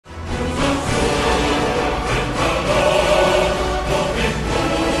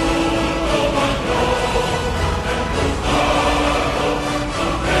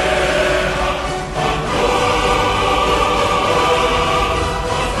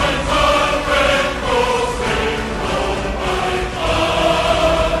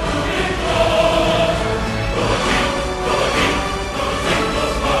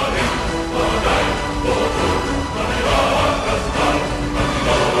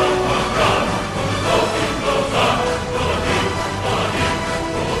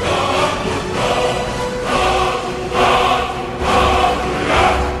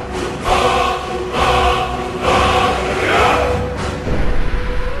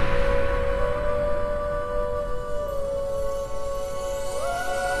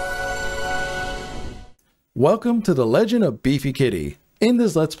Welcome to the Legend of Beefy Kitty. In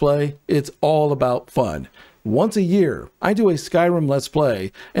this Let's Play, it's all about fun. Once a year, I do a Skyrim Let's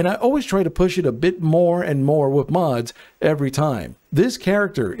Play, and I always try to push it a bit more and more with mods every time. This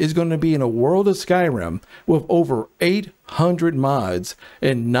character is going to be in a world of Skyrim with over 800 mods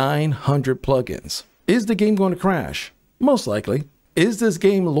and 900 plugins. Is the game going to crash? Most likely. Is this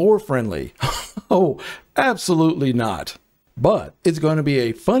game lore friendly? Oh, absolutely not. But it's going to be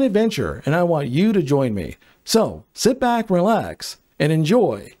a fun adventure, and I want you to join me. So sit back, relax, and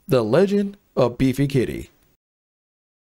enjoy the Legend of Beefy Kitty.